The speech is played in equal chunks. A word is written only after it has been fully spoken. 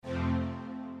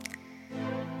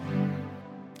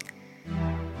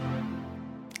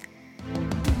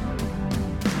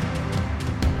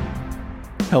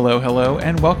Hello,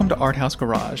 and welcome to Art House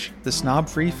Garage, the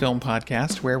snob-free film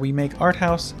podcast where we make art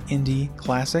house, indie,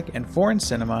 classic, and foreign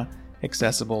cinema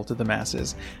accessible to the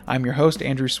masses. I'm your host,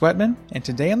 Andrew Sweatman, and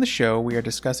today on the show we are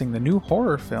discussing the new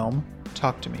horror film,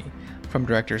 Talk to Me, from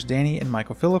directors Danny and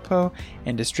Michael Philippou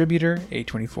and distributor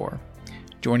A24.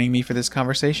 Joining me for this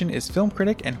conversation is film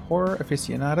critic and horror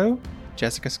aficionado,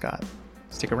 Jessica Scott.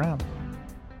 Stick around.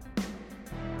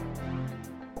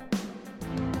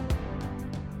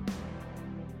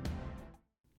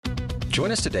 Join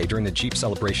us today during the Jeep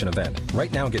Celebration event.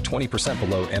 Right now, get 20%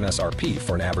 below MSRP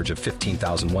for an average of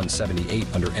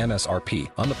 $15,178 under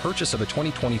MSRP on the purchase of a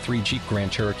 2023 Jeep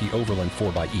Grand Cherokee Overland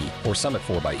 4xE or Summit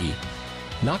 4xE.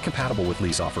 Not compatible with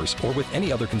lease offers or with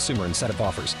any other consumer incentive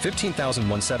offers.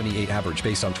 $15,178 average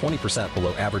based on 20%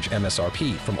 below average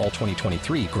MSRP from all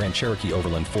 2023 Grand Cherokee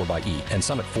Overland 4xE and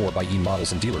Summit 4xE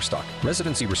models in dealer stock.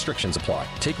 Residency restrictions apply.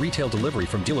 Take retail delivery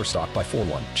from dealer stock by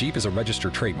 4/1. Jeep is a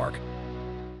registered trademark.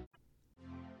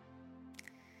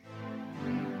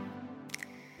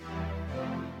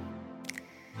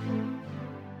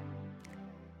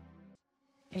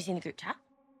 Have you seen the group chat?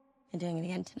 They're doing it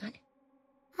again tonight.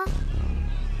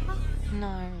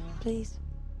 No. Please.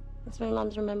 It's my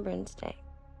mom's Remembrance Day.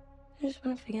 I just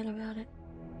want to forget about it.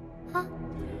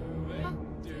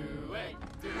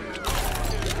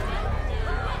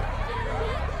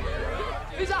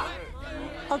 Who's up?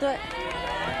 I'll do it.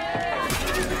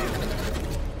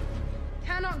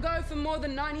 Cannot go for more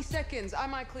than 90 seconds.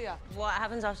 Am I clear? What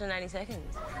happens after 90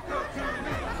 seconds?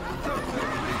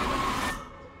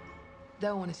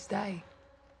 They'll want to stay.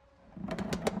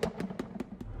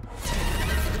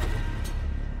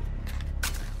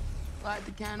 Light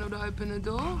the candle to open the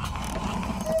door.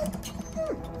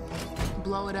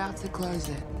 Blow it out to close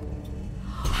it.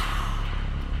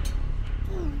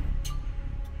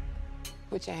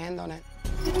 Put your hand on it.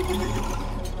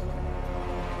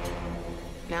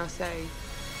 Now say,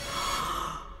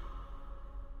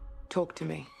 talk to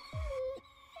me.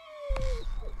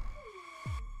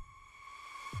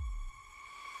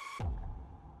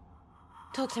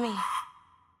 Talk to me.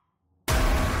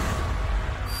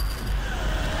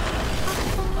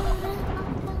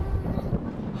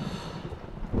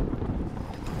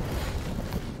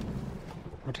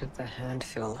 What did the hand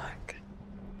feel like?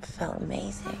 It felt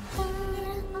amazing.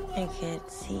 I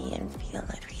could see and feel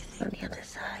everything on the other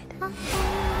side.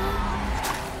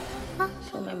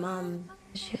 So my mom,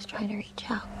 she was trying to reach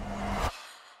out.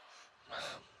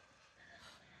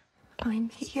 I'm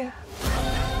here.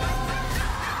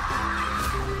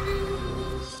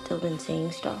 Still been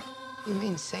seeing stuff. You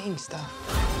mean saying stuff?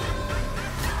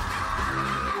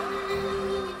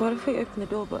 What if we opened the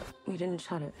door but we didn't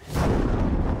shut it?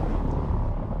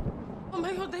 Oh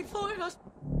my god, they followed us!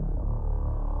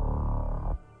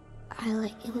 I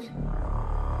like him.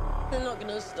 They're not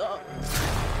gonna stop.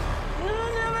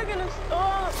 They're never gonna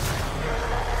stop!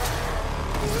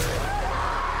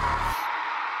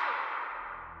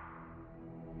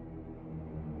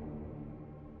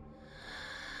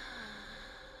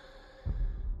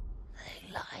 They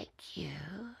like you.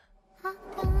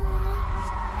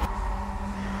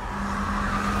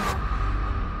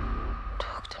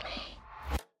 Talk to me.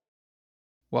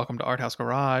 Welcome to Art House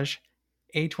Garage.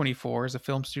 A24 is a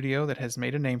film studio that has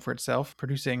made a name for itself,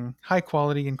 producing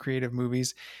high-quality and creative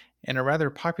movies, and a rather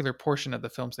popular portion of the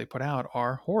films they put out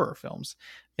are horror films.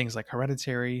 Things like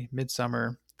Hereditary,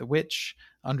 Midsummer, The Witch,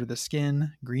 Under the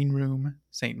Skin, Green Room,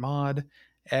 Saint Maud,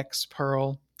 X,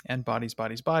 Pearl, and Bodies,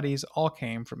 Bodies, Bodies all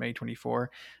came from A24,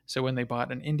 so when they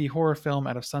bought an indie horror film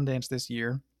out of Sundance this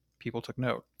year, people took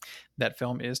note. That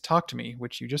film is Talk to Me,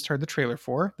 which you just heard the trailer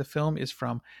for. The film is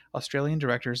from Australian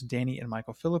directors Danny and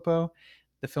Michael Philippou.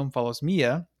 The film follows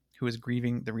Mia, who is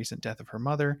grieving the recent death of her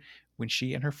mother, when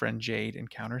she and her friend Jade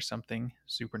encounter something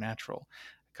supernatural.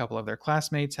 A couple of their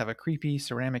classmates have a creepy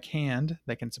ceramic hand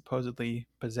that can supposedly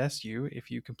possess you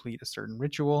if you complete a certain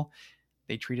ritual.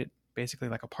 They treat it basically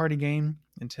like a party game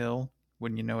until,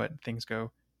 wouldn't you know it, things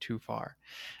go too far.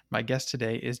 My guest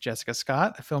today is Jessica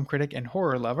Scott, a film critic and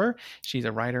horror lover. She's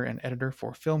a writer and editor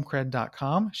for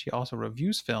filmcred.com. She also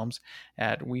reviews films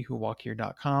at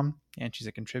wewhowalkhere.com, and she's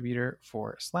a contributor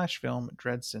for Slash Film,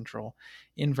 Dread Central,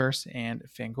 Inverse, and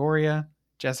Fangoria.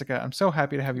 Jessica, I'm so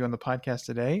happy to have you on the podcast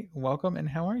today. Welcome, and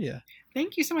how are you?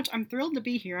 Thank you so much. I'm thrilled to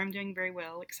be here. I'm doing very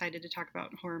well. Excited to talk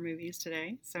about horror movies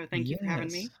today. So thank you for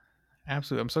having me.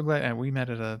 Absolutely. I'm so glad. And we met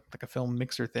at a film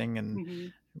mixer thing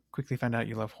and quickly found out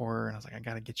you love horror. And I was like, I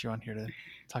got to get you on here to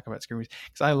talk about scary movies.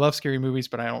 Because I love scary movies,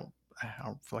 but I don't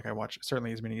feel like I watch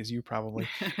certainly as many as you probably.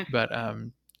 But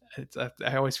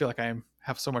I always feel like I'm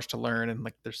have so much to learn, and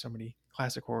like there's so many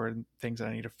classic horror and things that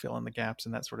I need to fill in the gaps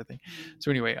and that sort of thing.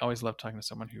 So anyway, I always love talking to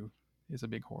someone who is a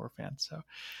big horror fan. So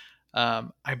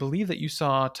I believe that you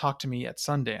saw Talk to Me at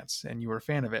Sundance and you were a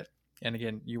fan of it. And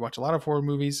again, you watch a lot of horror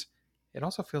movies. It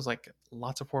also feels like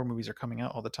lots of horror movies are coming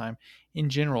out all the time. In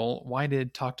general, why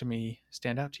did Talk to Me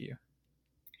stand out to you?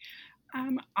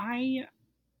 I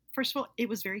First of all, it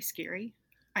was very scary.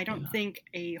 I don't Yeah. think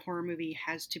a horror movie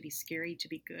has to be scary to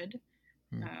be good.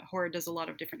 Mm. Horror does a lot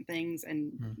of different things,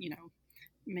 and Mm.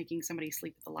 making somebody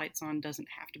sleep with the lights on doesn't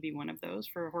have to be one of those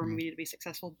for a horror Mm. movie to be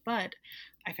successful. But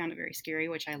I found it very scary,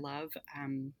 which I love.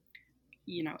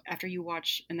 After you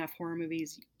watch enough horror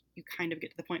movies, you kind of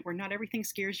get to the point where not everything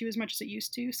scares you as much as it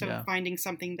used to. So Yeah. finding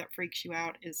something that freaks you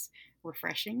out is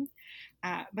refreshing.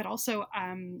 But also,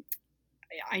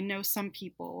 I know some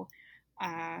people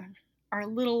are a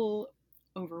little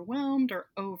overwhelmed or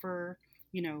over,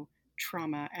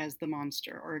 trauma as the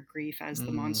monster or grief as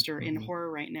the monster in Mm-hmm. horror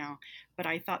right now. But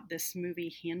I thought this movie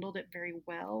handled it very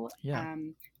well. Yeah.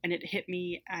 And it hit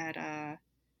me at a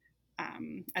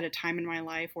time in my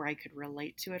life where I could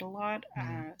relate to it a lot.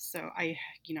 So I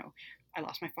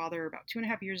lost my father about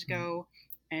 2.5 years ago,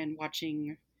 and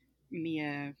watching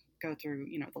Mia go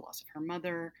through, the loss of her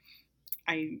mother,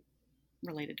 I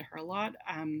related to her a lot.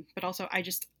 But also, I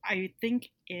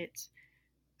think it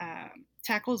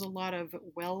tackles a lot of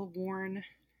well-worn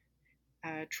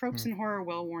tropes in horror,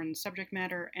 well-worn subject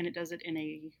matter, and it does it in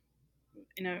a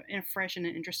fresh and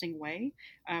an interesting way,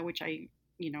 which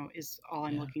is all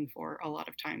I'm looking for a lot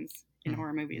of times in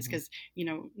horror movies, because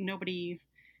nobody.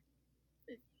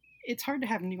 It's hard to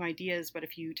have new ideas, but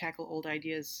if you tackle old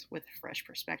ideas with a fresh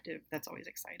perspective, that's always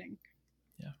exciting.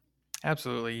 Yeah,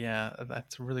 absolutely. Yeah,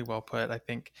 that's really well put. I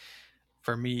think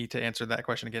for me to answer that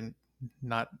question again,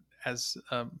 not as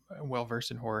well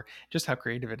versed in horror, just how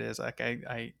creative it is. Like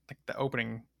I like the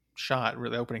opening shot,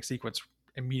 really opening sequence.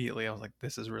 Immediately, I was like,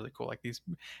 "This is really cool." Like these,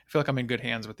 I feel like I'm in good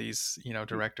hands with these,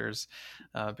 directors,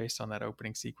 based on that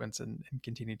opening sequence, and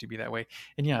continue to be that way.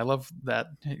 And yeah, I love that.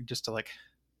 Just to like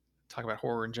talk about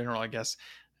horror in general, I guess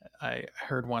I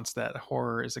heard once that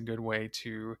horror is a good way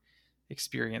to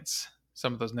experience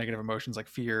some of those negative emotions like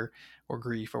fear or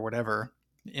grief or whatever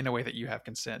in a way that you have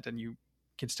consent and you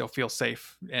can still feel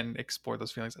safe and explore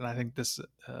those feelings. And I think this,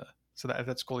 so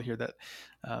that's cool to hear that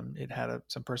it had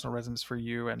some personal resonance for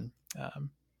you. And I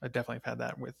definitely have had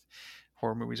that with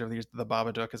horror movies over the years. The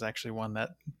Babadook is actually one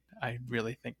that I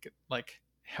really think like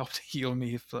helped heal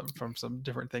me from some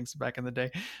different things back in the day.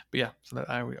 But yeah, so that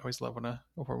I always love when a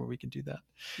horror movie can do that.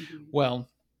 Mm-hmm. Well,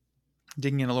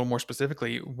 digging in a little more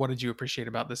specifically, what did you appreciate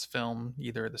about this film,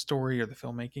 either the story or the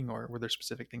filmmaking, or were there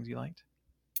specific things you liked?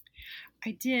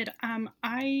 I did.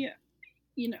 There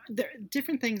are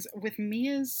different things with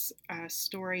Mia's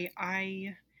story.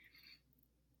 I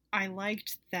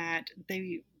liked that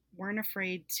they weren't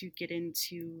afraid to get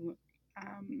into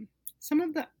some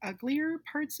of the uglier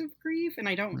parts of grief, and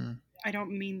I don't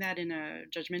mean that in a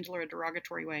judgmental or a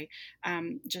derogatory way.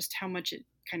 Just how much it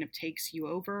kind of takes you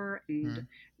over and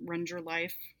runs your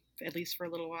life, at least for a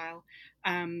little while.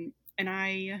 And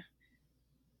I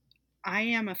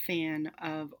am a fan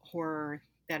of horror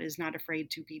that is not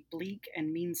afraid to be bleak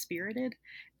and mean-spirited,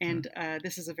 and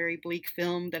this is a very bleak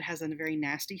film that has a very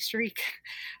nasty streak.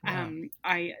 Wow.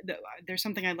 There's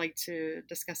something I'd like to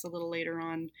discuss a little later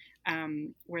on,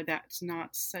 where that's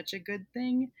not such a good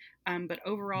thing, but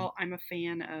overall I'm a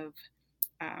fan of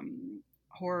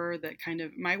horror that kind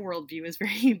of, my worldview is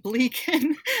very bleak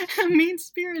and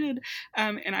mean-spirited,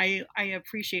 and I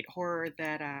appreciate horror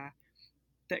that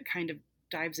kind of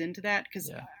dives into that, because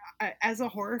as a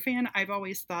horror fan, I've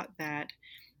always thought that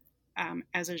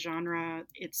as a genre,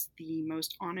 it's the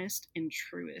most honest and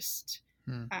truest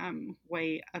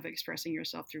way of expressing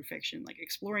yourself through fiction, like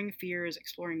exploring fears,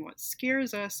 exploring what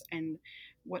scares us and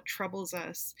what troubles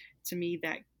us. To me,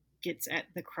 that gets at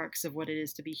the crux of what it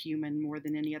is to be human more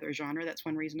than any other genre. That's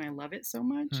one reason I love it so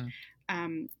much.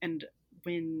 And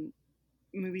when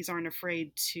movies aren't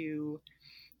afraid to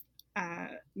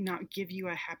not give you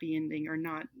a happy ending or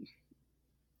not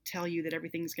tell you that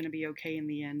everything's going to be okay in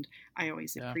the end, I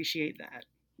always appreciate that.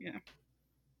 Yeah,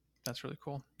 that's really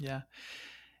cool. Yeah,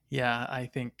 I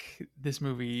think this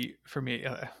movie for me,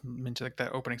 mentioned like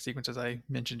that opening sequence, as I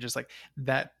mentioned, just like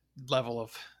that level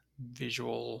of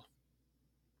visual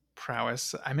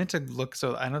prowess. I meant to look,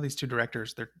 so I know these two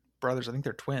directors, they're brothers, I think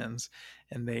they're twins,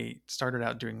 and they started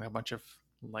out doing a bunch of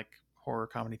like horror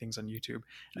comedy things on YouTube.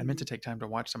 I meant to take time to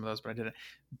watch some of those, but I didn't.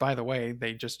 By the way,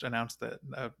 they just announced that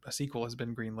a sequel has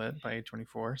been greenlit by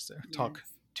A24. So Talk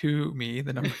to Me,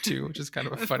 the number 2, which is kind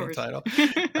of a funny title.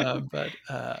 But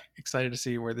excited to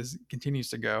see where this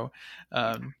continues to go.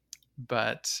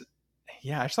 But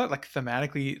yeah, I just thought like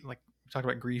thematically, like we talked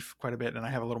about grief quite a bit, and I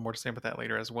have a little more to say about that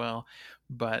later as well.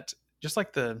 But just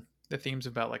like the themes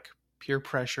about like peer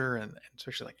pressure and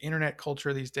especially like internet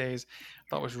culture these days, I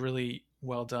thought was really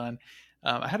well done.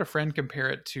 I had a friend compare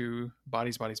it to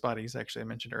Bodies, Bodies, Bodies. Actually, I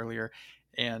mentioned earlier,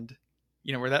 and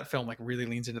where that film like really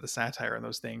leans into the satire and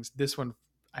those things. This one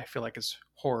I feel like is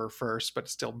horror first, but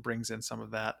still brings in some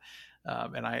of that.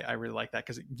 And I really like that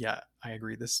because, yeah, I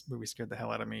agree. This movie scared the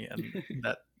hell out of me, and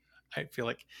that I feel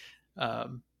like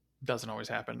doesn't always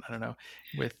happen. I don't know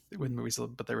with movies,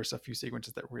 but there were a few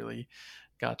sequences that really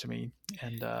got to me,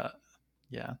 and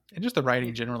yeah, and just the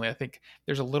writing generally. I think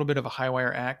there's a little bit of a high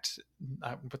wire act,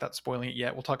 without spoiling it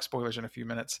yet. We'll talk spoilers in a few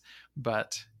minutes,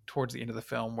 but towards the end of the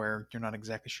film, where you're not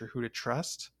exactly sure who to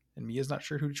trust, and Mia's not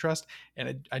sure who to trust,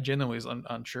 and I genuinely was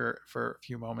unsure for a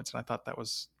few moments, and I thought that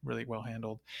was really well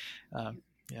handled.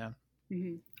 Yeah.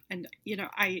 Mm-hmm. And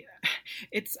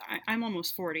I'm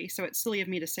almost 40, so it's silly of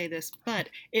me to say this, but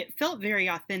it felt very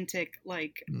authentic.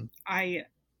 Like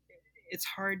it's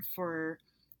hard for,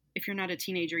 if you're not a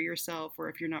teenager yourself, or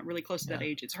if you're not really close to that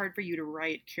age, it's hard for you to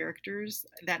write characters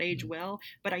that age well.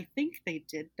 But I think they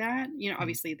did that.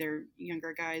 Obviously they're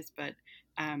younger guys, but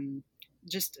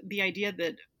just the idea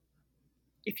that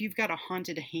if you've got a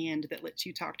haunted hand that lets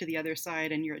you talk to the other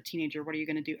side and you're a teenager, what are you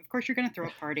going to do? Of course, you're going to throw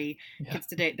a party. Kids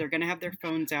today, they're going to have their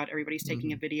phones out. Everybody's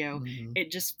taking a video. It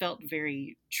just felt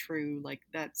very true. Like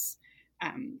that's,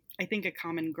 I think, a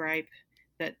common gripe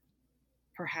that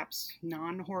perhaps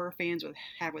non-horror fans would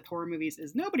have with horror movies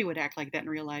is nobody would act like that in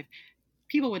real life.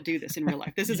 People would do this in real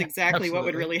life. This is exactly what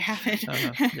would really happen.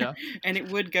 And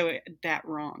it would go that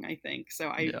wrong, I think. So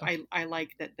I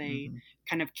like that they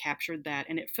kind of captured that,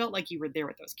 and it felt like you were there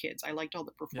with those kids. I liked all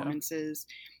the performances,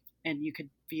 and you could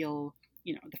feel,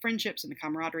 the friendships and the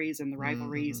camaraderies and the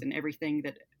rivalries and everything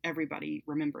that everybody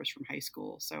remembers from high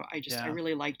school. So I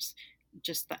really liked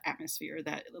just the atmosphere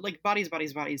that, like, Bodies,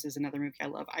 Bodies, Bodies is another movie I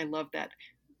love. I love that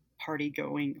party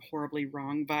going horribly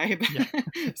wrong vibe.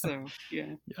 So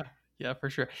yeah,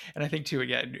 for sure. And I think too,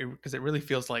 because it really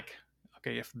feels like,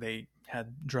 okay, if they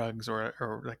had drugs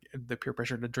or like the peer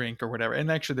pressure to drink or whatever. And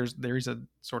actually there is a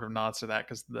sort of nods to that,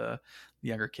 because the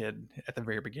younger kid at the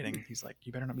very beginning, he's like,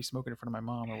 you better not be smoking in front of my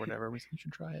mom or whatever. You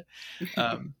should try it.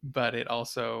 But it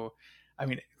also, I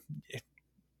mean,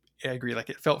 I agree. Like,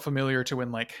 it felt familiar to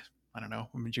when, like, I don't know,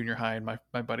 I'm in junior high and my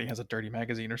buddy has a dirty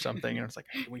magazine or something, and it's like,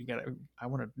 hey, I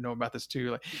want to know about this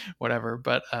too, like whatever.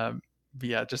 But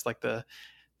yeah, just like the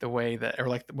way that, or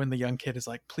like when the young kid is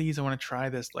like, please, I want to try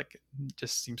this, like,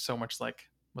 just seems so much like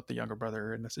what the younger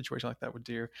brother in a situation like that would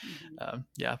do.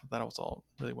 Yeah, that was all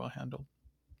really well handled.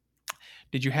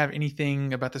 Did you have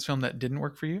anything about this film that didn't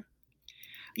work for you?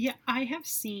 Yeah, I have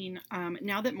seen,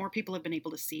 now that more people have been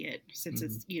able to see it since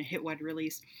it's hit wide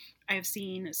release, I have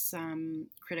seen some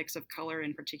critics of color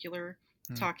in particular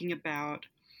talking about,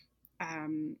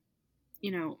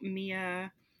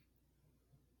 Mia,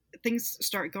 things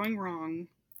start going wrong,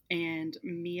 and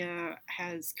Mia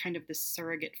has kind of this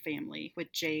surrogate family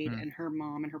with Jade and her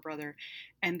mom and her brother.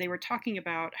 And they were talking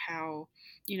about how,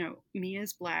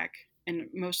 Mia's Black and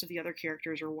most of the other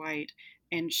characters are white,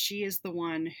 and she is the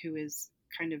one who is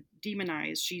kind of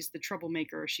demonized. She's the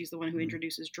troublemaker. She's the one who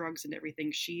introduces drugs and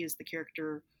everything. She is the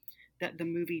character that the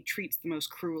movie treats the most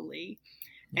cruelly.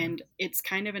 And it's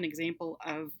kind of an example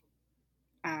of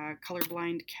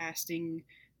colorblind casting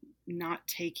not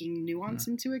taking nuance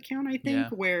into account, I think,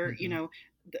 where,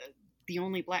 the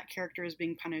only Black character is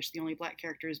being punished. The only Black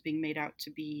character is being made out to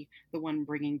be the one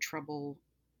bringing trouble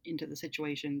into the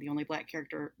situation. The only Black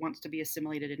character wants to be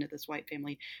assimilated into this white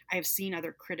family. I have seen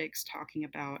other critics talking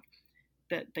about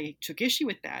that they took issue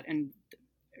with that, and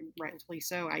rightfully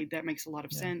so. That makes a lot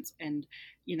of sense. And,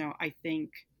 I think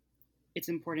it's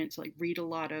important to, like, read a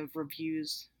lot of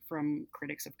reviews from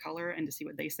critics of color and to see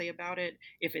what they say about it,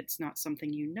 if it's not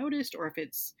something you noticed, or if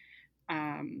it's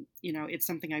it's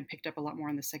something I picked up a lot more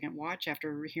on the second watch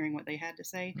after hearing what they had to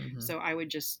say. So I would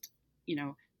just,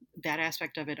 that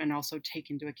aspect of it, and also take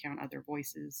into account other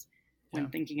voices when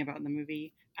thinking about the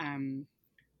movie.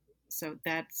 So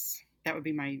that would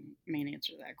be my main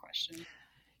answer to that question.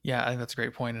 Yeah, I think that's a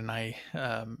great point, and I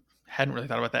hadn't really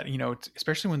thought about that.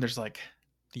 Especially when there's like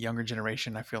the younger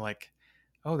generation, I feel like,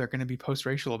 oh, they're going to be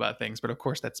post-racial about things, but of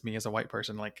course that's me as a white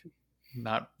person, like,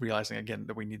 not realizing again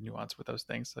that we need nuance with those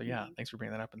things. So yeah, thanks for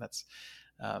bringing that up, and that's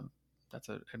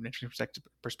an interesting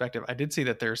perspective. I did see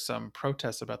that there's some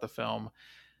protests about the film,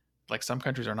 like some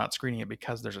countries are not screening it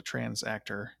because there's a trans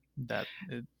actor that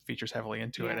it features heavily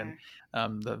into it,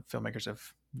 and the filmmakers have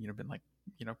been like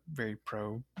very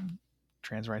pro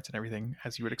trans rights and everything,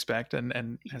 as you would expect,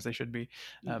 and as they should be.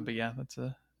 But yeah, that's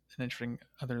an interesting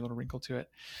other little wrinkle to it.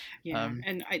 Yeah,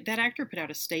 and that actor put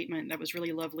out a statement that was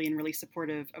really lovely and really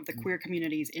supportive of the queer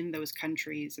communities in those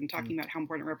countries and talking about how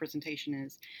important representation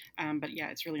is. But yeah,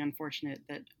 it's really unfortunate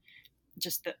that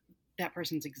just that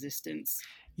person's existence.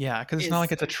 Yeah, because it's not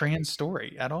like it's a trans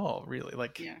story at all, really.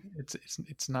 Like Yeah.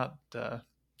 it's not.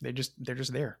 They're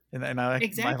just there, and I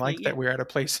Exactly, like that we're at a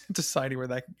place in society where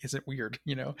that isn't weird,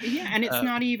 you know. Yeah, and it's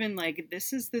not even like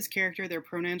this is this character, their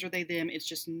pronouns are they them. It's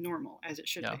just normal as it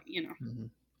should Yeah. be, you know. Mm-hmm.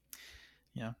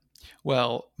 Yeah.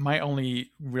 Well, my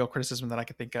only real criticism that I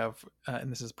could think of,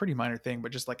 and this is a pretty minor thing,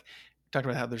 but just like talked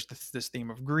about how there's this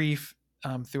theme of grief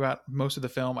throughout most of the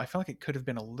film. I feel like it could have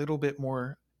been a little bit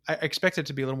more. I expect it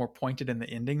to be a little more pointed in the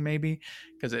ending, maybe,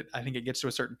 because I think it gets to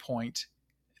a certain point,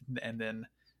 and then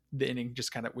the ending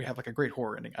just kind of, we have like a great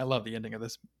horror ending. I love the ending of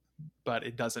this, but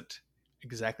it doesn't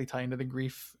exactly tie into the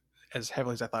grief as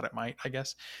heavily as I thought it might, I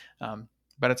guess.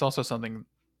 But it's also something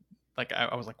like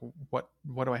I was like,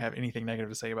 what do I have anything negative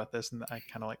to say about this? And I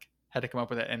kind of like had to come up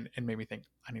with it, and made me think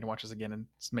I need to watch this again and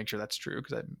make sure that's true,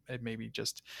 because it may be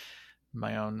just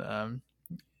my own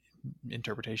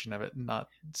interpretation of it, not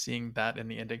seeing that in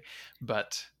the ending.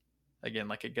 But again,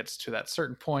 like it gets to that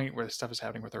certain point where the stuff is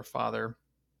happening with her father,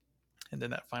 and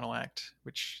then that final act,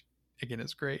 which again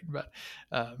is great. But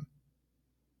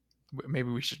maybe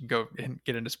we should go and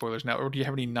get into spoilers now. Or do you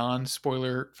have any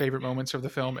non-spoiler favorite moments of the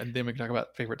film, and then we can talk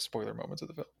about favorite spoiler moments of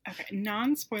the film? Okay,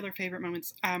 non-spoiler favorite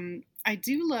moments. I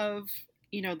do love,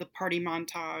 the party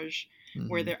montage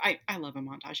where they're. I love a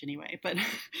montage anyway, but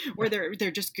where they're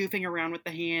just goofing around with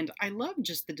the hand. I love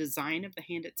just the design of the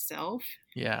hand itself.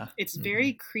 Yeah, it's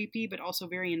very creepy, but also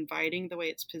very inviting the way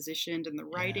it's positioned and the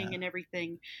writing and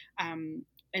everything, and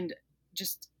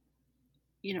just.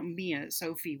 Mia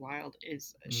Sophie Wilde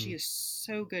she is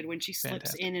so good when she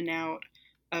slips in and out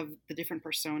of the different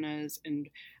personas, and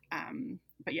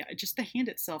but yeah, just the hand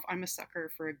itself. I'm a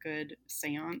sucker for a good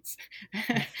seance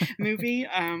movie.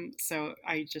 So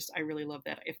I really love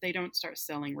that. If they don't start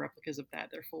selling replicas of that,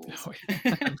 they're fools. Oh,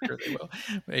 yeah. I'm sure they will.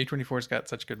 A24's got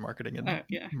such good marketing and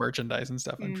merchandise and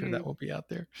stuff. I'm sure that will be out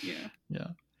there.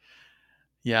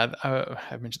 Yeah,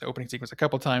 I've mentioned the opening sequence a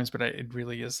couple times, but it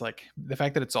really is like the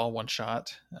fact that it's all one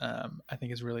shot. I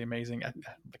think is really amazing.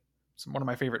 One of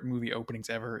my favorite movie openings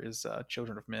ever is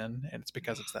Children of Men, and it's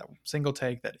because it's that single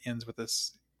take that ends with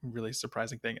this really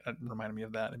surprising thing. It reminded me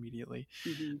of that immediately.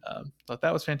 Thought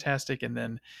that was fantastic. And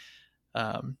then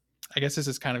I guess this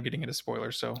is kind of getting into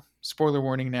spoilers, so spoiler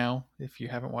warning now if you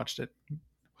haven't watched it.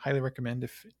 Highly recommend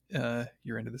if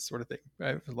you're into this sort of thing.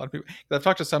 A lot of people, I've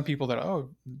talked to some people that,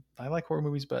 I like horror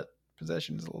movies, but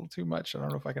possession is a little too much. I don't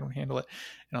know if I can handle it.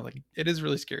 And I'm like, it is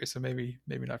really scary, so maybe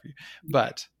not for you.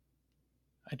 But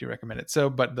I do recommend it. So,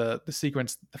 but the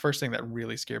sequence, the first thing that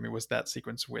really scared me was that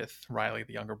sequence with Riley,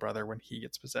 the younger brother, when he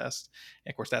gets possessed.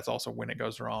 And of course, that's also when it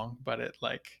goes wrong. But it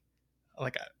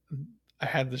I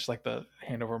had this like the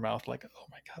hand over mouth, like, oh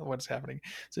my God, what's happening?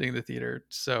 Sitting in the theater,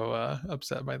 so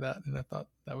upset by that. And I thought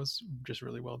that was just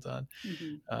really well done.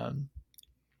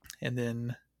 And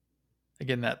then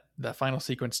again, that final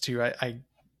sequence too, I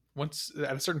once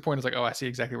at a certain point, I was like, oh, I see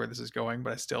exactly where this is going,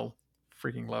 but I still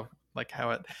freaking love like how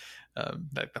it,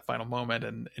 that the final moment.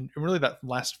 And really that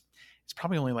last, it's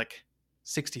probably only like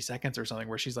 60 seconds or something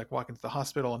where she's like walking to the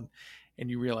hospital and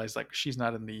you realize like she's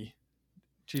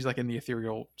like in the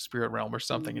ethereal spirit realm or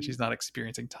something, and she's not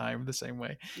experiencing time the same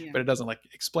way. But it doesn't like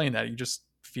explain that. You just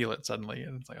feel it suddenly,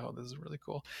 and it's like, oh, this is really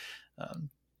cool.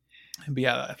 But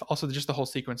yeah, also just the whole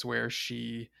sequence where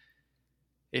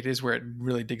it is where it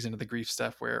really digs into the grief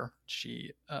stuff, where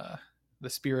the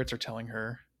spirits are telling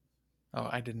her, oh,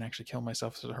 I didn't actually kill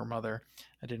myself. So her mother,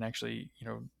 I didn't actually,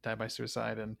 die by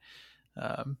suicide. And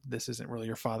this isn't really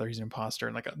your father, he's an imposter.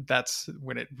 And like that's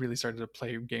when it really started to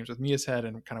play games with Mia's head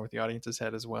and kind of with the audience's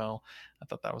head as well. I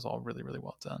thought that was all really, really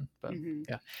well done. But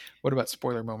yeah, what about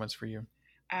spoiler moments for you?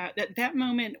 That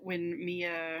moment when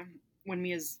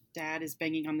Mia's dad is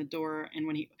banging on the door, and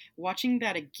when watching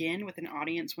that again with an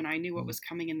audience when I knew what was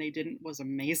coming and they didn't, was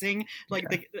amazing. Like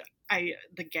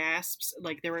the gasps,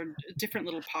 like there were different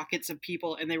little pockets of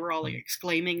people and they were all like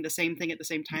exclaiming the same thing at the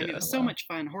same time. It was so much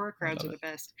fun. Horror crowds are the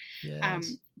best.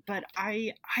 Yes. But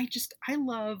I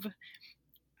love,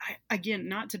 again,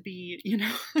 not to be,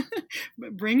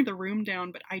 bring the room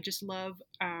down, but I just love,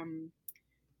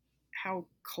 how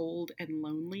cold and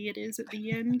lonely it is at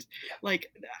the end. Like,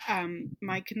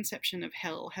 my conception of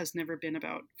hell has never been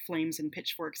about flames and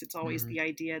pitchforks. It's always the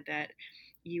idea that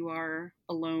you are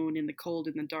alone in the cold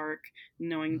and the dark,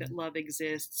 knowing that love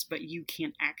exists, but you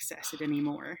can't access it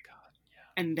anymore.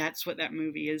 And that's what that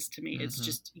movie is to me. It's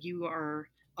just, you are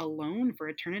alone for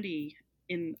eternity.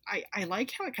 I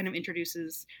like how it kind of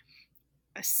introduces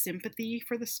a sympathy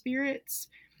for the spirits,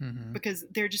 Mm-hmm. because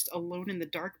they're just alone in the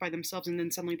dark by themselves, and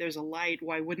then suddenly there's a light.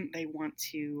 Why wouldn't they want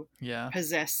to Yeah.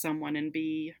 possess someone and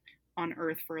be on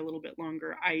Earth for a little bit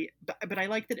longer? But I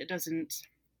like that it doesn't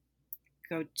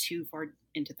go too far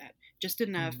into that. Just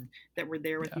enough Mm-hmm. that we're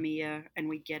there with Yeah. Mia and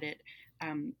we get it.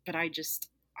 But I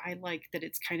like that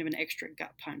it's kind of an extra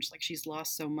gut punch. Like, she's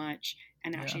lost so much,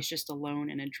 and now Yeah. she's just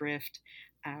alone and adrift.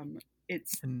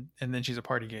 It's And then she's a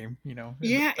party game, you know.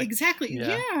 Yeah, Like, exactly.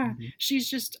 yeah. Yeah, Mm-hmm. she's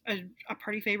just a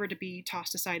party favor to be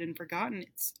tossed aside and forgotten.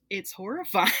 It's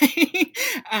horrifying,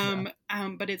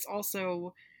 but it's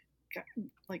also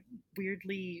like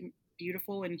weirdly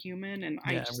beautiful and human. And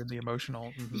Yeah, really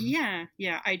emotional. Mm-hmm.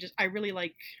 yeah, I really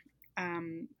like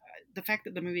the fact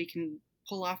that the movie can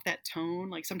pull off that tone.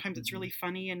 Like, sometimes it's really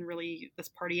funny and really this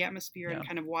party atmosphere and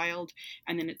kind of wild,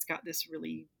 and then it's got this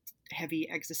really heavy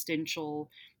existential,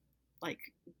 like,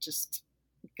 just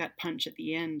gut punch at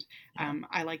the end.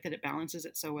 I like that it balances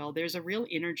it so well. There's a real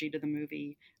energy to the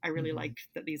movie. I really like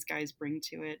that these guys bring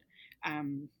to it.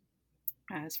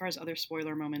 As far as other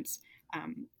spoiler moments,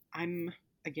 I'm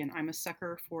a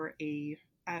sucker for a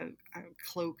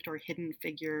cloaked or hidden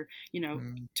figure,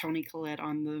 Tony Collette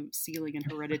on the ceiling in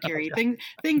Hereditary,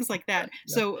 things like that.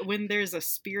 Yeah. So when there's a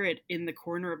spirit in the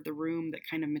corner of the room that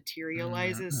kind of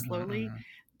materializes slowly,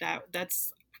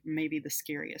 that's maybe the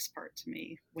scariest part to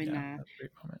me. When that's a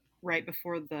great moment. Right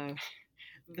before the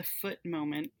foot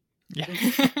moment. Yeah.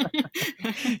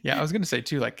 Yeah, I was gonna say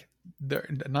too, like,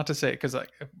 not to say, because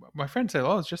like my friend said,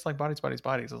 oh, it's just like Bodies, Bodies,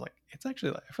 Bodies. I was like, it's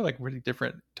actually, I feel like really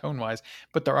different tone wise,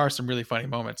 but there are some really funny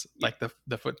moments, like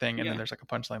the foot thing, and then there's like a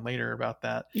punchline later about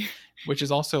that, which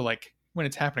is also like, when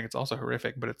it's happening, it's also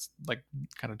horrific, but it's like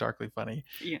kind of darkly funny.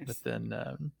 Yes. But then,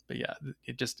 but yeah,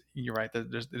 it just, you're right.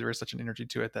 There is such an energy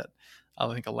to it that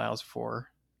I think allows for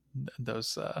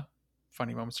those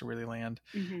funny moments to really land.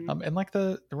 And like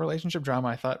the relationship drama,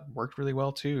 I thought worked really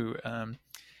well too.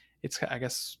 It's, I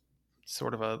guess,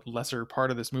 sort of a lesser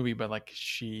part of this movie, but like,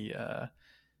 she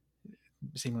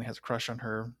seemingly has a crush on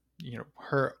her,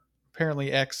 her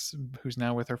apparently ex, who's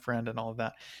now with her friend, and all of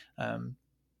that.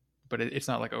 But it's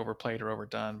not like overplayed or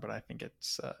overdone, but I think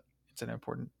it's an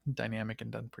important dynamic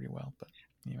and done pretty well. But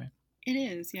anyway, it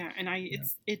is, yeah. And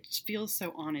it feels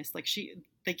so honest. Like,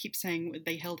 they keep saying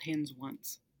they held hands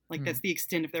once. Like, that's the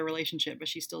extent of their relationship, but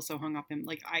she's still so hung up in,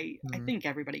 like, I think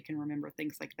everybody can remember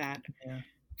things like that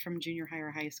from junior high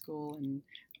or high school. And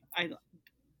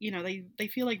they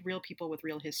feel like real people with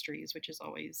real histories, which is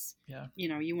always,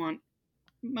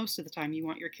 most of the time you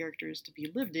want your characters to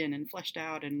be lived in and fleshed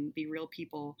out and be real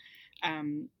people.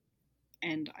 And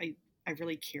I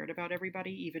really cared about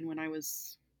everybody, even when I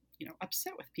was,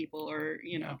 upset with people, or,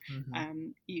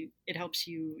 it helps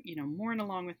you, mourn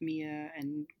along with Mia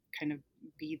and kind of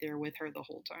be there with her the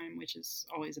whole time, which is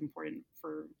always important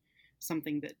for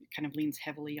something that kind of leans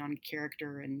heavily on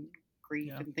character and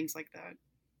grief and things like that.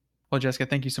 Well, Jessica,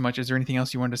 thank you so much. Is there anything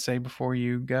else you wanted to say before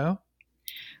you go?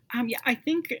 Yeah, I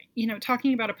think,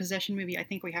 talking about a possession movie, I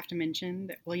think we have to mention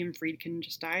that William Friedkin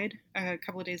just died a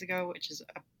couple of days ago, which is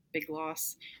a big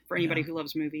loss for anybody who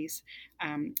loves movies.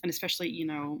 And especially,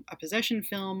 a possession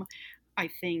film. I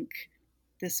think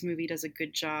this movie does a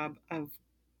good job of,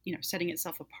 setting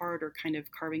itself apart or kind of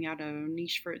carving out a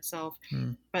niche for itself.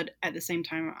 But at the same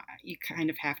time, you kind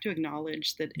of have to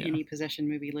acknowledge that any possession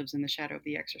movie lives in the shadow of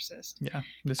The Exorcist. Yeah,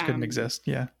 this couldn't exist.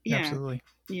 Yeah, absolutely.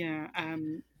 Yeah.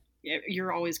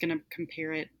 You're always going to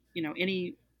compare it,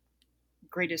 any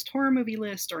greatest horror movie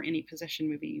list or any possession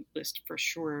movie list, for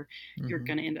sure, you're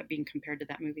going to end up being compared to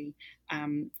that movie.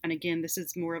 And again, this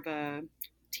is more of a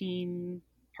teen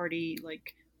party,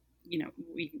 like,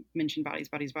 we mentioned Bodies,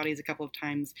 Bodies, Bodies a couple of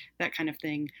times, that kind of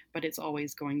thing, but it's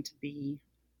always going to be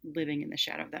living in the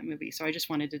shadow of that movie. So I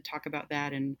just wanted to talk about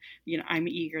that. And, I'm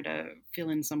eager to fill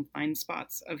in some blind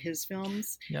spots of his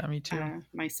films. Yeah, me too.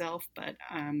 Myself, but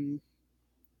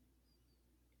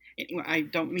anyway, I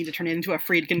don't mean to turn it into a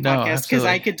Friedkin podcast, because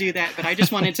I could do that, but I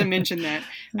just wanted to mention that,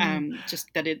 just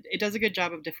that it does a good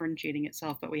job of differentiating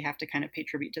itself, but we have to kind of pay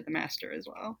tribute to the master as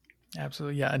well.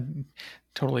 Absolutely. Yeah. And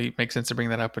totally makes sense to bring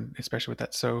that up, and especially with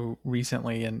that so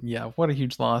recently. And yeah, what a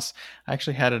huge loss. I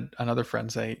actually had another friend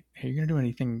say, hey, you're going to do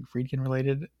anything Friedkin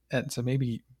related? And so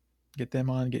maybe get them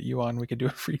on, get you on, we could do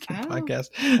a Friedkin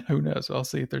podcast. Who knows? I'll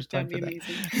see if there's time for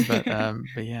that.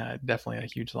 But yeah, definitely a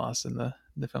huge loss in the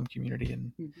film community,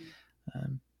 and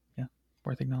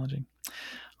worth acknowledging.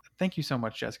 Thank you so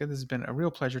much, Jessica. This has been a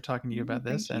real pleasure talking to you about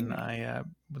this. And I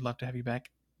would love to have you back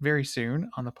very soon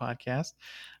on the podcast.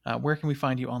 Where can we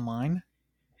find you online?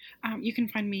 You can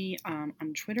find me on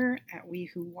Twitter at We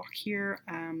Who Walk Here.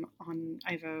 I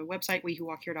have a website,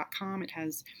 wewhowalkhere.com. It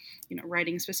has,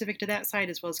 writing specific to that site,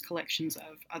 as well as collections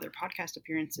of other podcast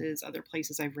appearances, other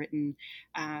places I've written,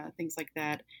 things like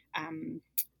that. And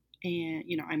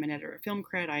I'm an editor at Film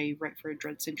Cred. I write for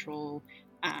Dread Central,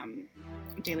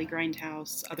 Daily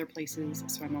Grindhouse, other places.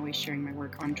 So I'm always sharing my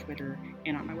work on Twitter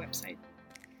and on my website.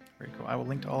 Very cool. I will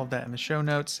link to all of that in the show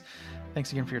notes.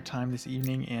 Thanks again for your time this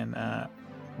evening, and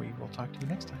we will talk to you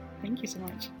next time. Thank you so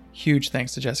much. Huge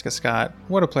thanks to Jessica Scott.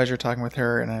 What a pleasure talking with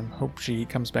her, and I hope she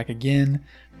comes back again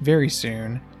very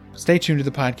soon. Stay tuned to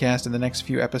the podcast in the next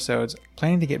few episodes.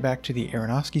 Planning to get back to the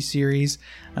Aronofsky series.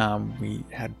 We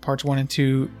had parts 1 and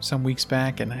 2 some weeks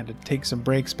back and had to take some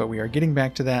breaks, but we are getting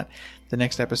back to that. The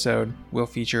next episode will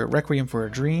feature Requiem for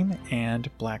a Dream and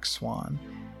Black Swan.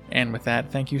 And with that,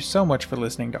 thank you so much for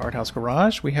listening to Art House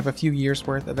Garage. We have a few years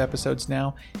worth of episodes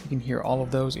now. You can hear all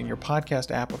of those in your podcast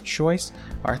app of choice.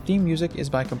 Our theme music is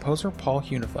by composer Paul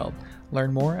Hunefeld.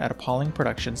 Learn more at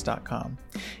appallingproductions.com.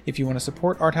 If you want to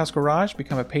support Art House Garage,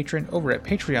 become a patron over at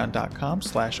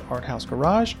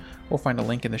patreon.com/arthousegarage or find a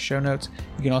link in the show notes.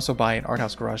 You can also buy an Art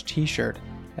House Garage t-shirt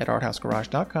at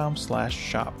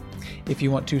arthousegarage.com/shop. If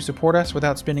you want to support us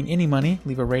without spending any money,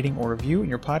 leave a rating or review in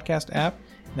your podcast app.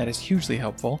 That is hugely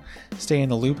helpful. Stay in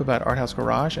the loop about Art House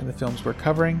Garage and the films we're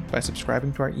covering by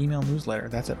subscribing to our email newsletter.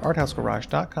 That's at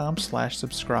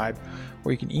arthousegarage.com/subscribe.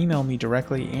 Or you can email me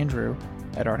directly, Andrew,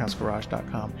 at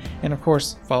arthousegarage.com. And of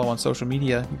course, follow on social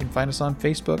media. You can find us on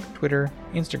Facebook, Twitter,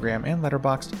 Instagram, and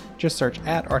Letterboxd. Just search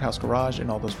at Art House Garage in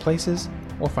all those places,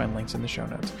 or find links in the show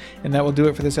notes. And that will do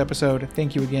it for this episode.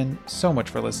 Thank you again so much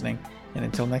for listening. And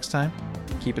until next time,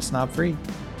 keep it snob free.